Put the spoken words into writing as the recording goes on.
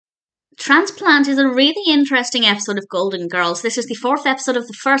Transplant is a really interesting episode of Golden Girls. This is the fourth episode of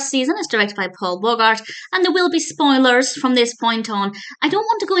the first season. It's directed by Bogart, and there will be spoilers from this point on. I don't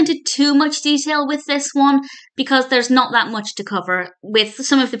want to go into too much detail with this one because there's not that much to cover. With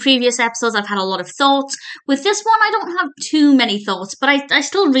some of the previous episodes, I've had a lot of thoughts. With this one, I don't have too many thoughts, but I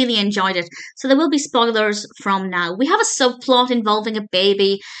still really enjoyed it. So there will be spoilers from now. We have a subplot involving a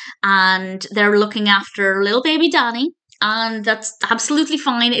baby, and they're looking after little baby Danny. And that's absolutely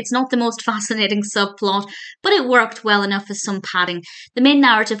fine. It's not the most fascinating subplot, but it worked well enough as some padding. The main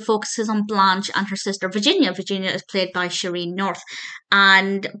narrative focuses on Blanche and her sister Virginia. Virginia is played by Sheree North.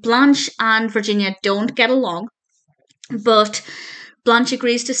 And Blanche and Virginia don't get along, but Blanche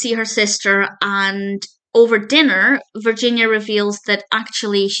agrees to see her sister, and over dinner, Virginia reveals that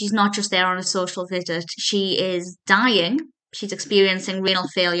actually she's not just there on a social visit. She is dying. She's experiencing renal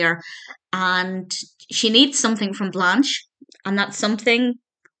failure, and she needs something from Blanche, and that something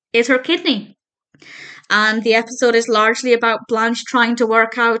is her kidney. And the episode is largely about Blanche trying to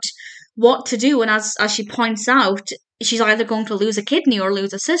work out what to do, and as she points out, she's either going to lose a kidney or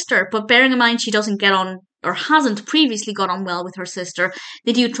lose a sister, but bearing in mind she doesn't get on, or hasn't previously got on well with her sister,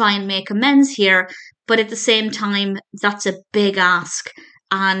 they do try and make amends here, but at the same time, that's a big ask,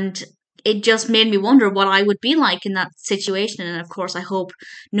 and it just made me wonder what I would be like in that situation. And of course, I hope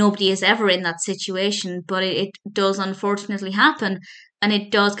nobody is ever in that situation, but it does unfortunately happen. And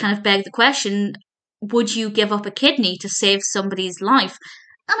it does kind of beg the question, would you give up a kidney to save somebody's life?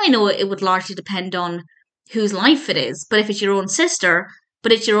 And I know it would largely depend on whose life it is, but if it's your own sister,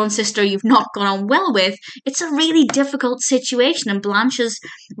 but it's your own sister you've not got on well with, it's a really difficult situation, and Blanche is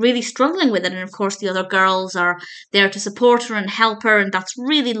really struggling with it. And of course, the other girls are there to support her and help her, and that's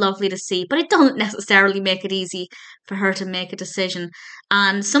really lovely to see, but it doesn't necessarily make it easy for her to make a decision.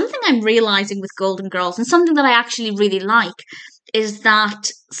 And something I'm realising with Golden Girls, and something that I actually really like, is that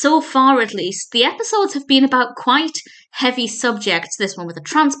so far at least, the episodes have been about quite heavy subjects. This one with a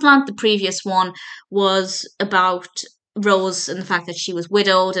transplant, the previous one was about Rose and the fact that she was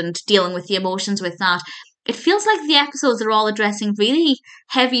widowed and dealing with the emotions with that. It feels like the episodes are all addressing really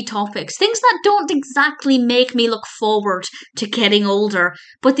heavy topics, things that don't exactly make me look forward to getting older,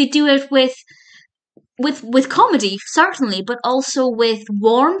 but they do it with comedy, certainly, but also with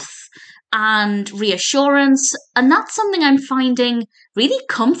warmth and reassurance, and that's something I'm finding really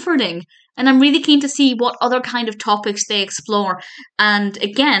comforting. And I'm really keen to see what other kind of topics they explore. And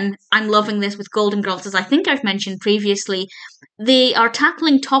again, I'm loving this with Golden Girls, as I think I've mentioned previously. They are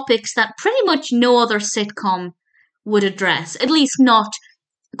tackling topics that pretty much no other sitcom would address, at least not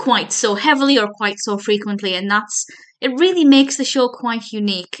quite so heavily or quite so frequently. And it really makes the show quite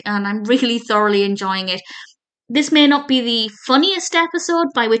unique, and I'm really thoroughly enjoying it. This may not be the funniest episode,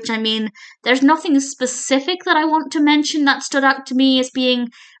 by which I mean there's nothing specific that I want to mention that stood out to me as being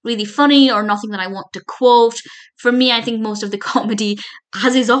really funny, or nothing that I want to quote. For me, I think most of the comedy,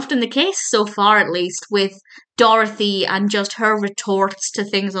 as is often the case so far at least, with Dorothy and just her retorts to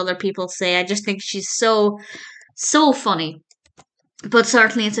things other people say. I just think she's so funny. But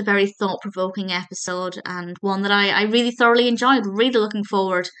certainly it's a very thought-provoking episode, and one that I really thoroughly enjoyed. Really looking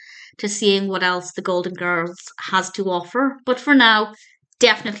forward to seeing what else the Golden Girls has to offer. But for now,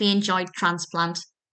 definitely enjoyed Transplant.